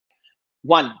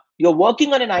One, you're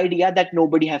working on an idea that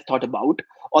nobody has thought about,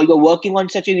 or you're working on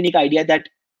such a unique idea that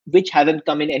which hasn't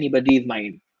come in anybody's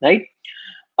mind, right?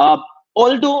 Uh,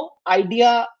 Although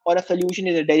idea or a solution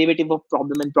is a derivative of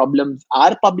problem and problems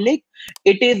are public,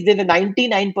 there's a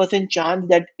 99% chance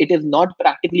that it is not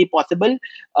practically possible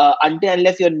until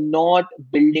unless you're not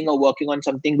building or working on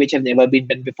something which has never been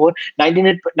done before.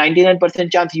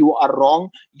 99% chance you are wrong.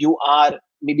 You are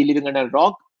maybe living under a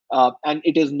rock, and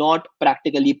it is not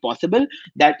practically possible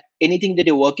that anything that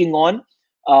you're working on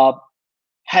uh,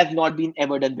 has not been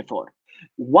ever done before.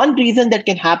 One reason that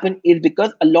can happen is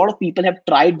because a lot of people have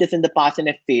tried this in the past and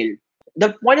have failed.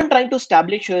 The point I'm trying to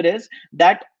establish here is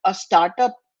that a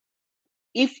startup,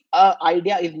 if an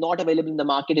idea is not available in the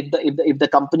market, if the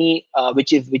company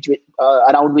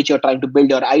around which you're trying to build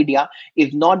your idea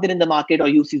is not there in the market, or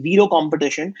you see zero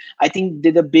competition, I think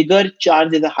there's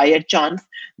a higher chance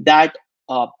that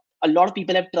uh, a lot of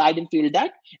people have tried and failed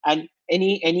that. And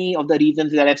any of the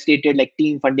reasons that I've stated, like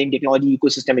team, funding, technology,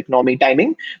 ecosystem, economy,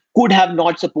 timing, could have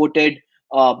not supported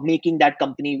making that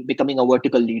company becoming a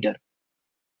vertical leader.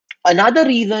 Another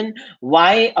reason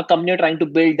why a company you're trying to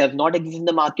build does not exist in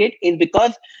the market is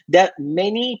because there are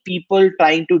many people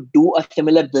trying to do a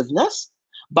similar business,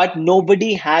 but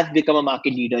nobody has become a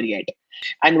market leader yet.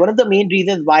 And one of the main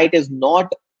reasons why it is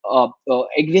not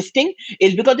existing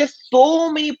is because there's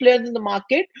so many players in the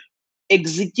market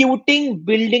executing,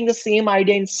 building the same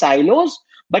idea in silos,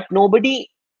 but nobody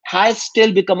has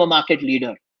still become a market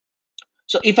leader.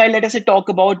 So if I let us say talk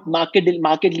about market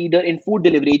leader in food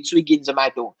delivery, it's Swiggy and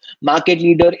Zomato. Market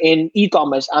leader in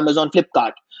e-commerce, Amazon,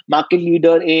 Flipkart. Market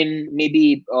leader in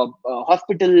maybe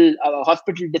hospital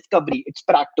discovery, it's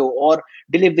Practo, or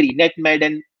delivery, NetMed,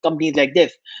 and companies like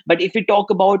this. But if we talk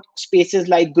about spaces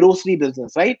like grocery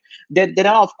business, right? There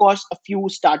are of course a few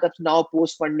startups now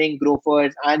post funding,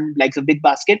 growers, and like a big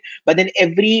basket. But then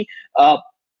every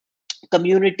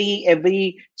community,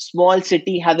 every small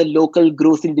city has a local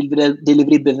grocery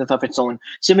delivery business of its own.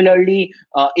 Similarly,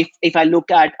 if I look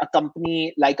at a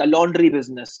company like a laundry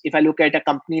business, if I look at a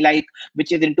company like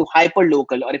which is into hyper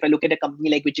local, or if I look at a company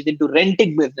like which is into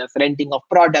renting business, renting of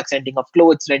products, renting of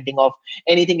clothes, renting of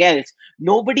anything else,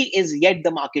 nobody is yet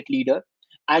the market leader.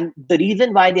 And the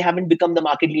reason why they haven't become the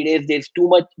market leader is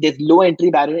there's low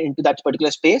entry barrier into that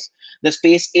particular space. The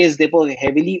space is therefore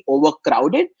heavily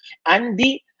overcrowded, and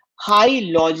the high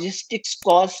logistics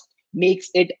cost makes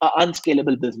it an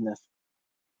unscalable business.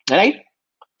 Right?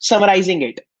 Summarizing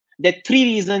it, there are three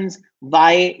reasons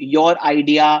why your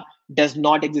idea does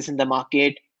not exist in the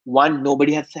market. One,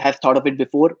 nobody has thought of it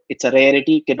before. It's a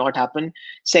rarity, cannot happen.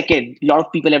 Second, a lot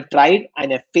of people have tried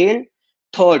and have failed.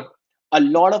 Third, a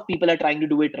lot of people are trying to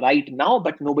do it right now,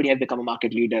 but nobody has become a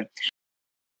market leader.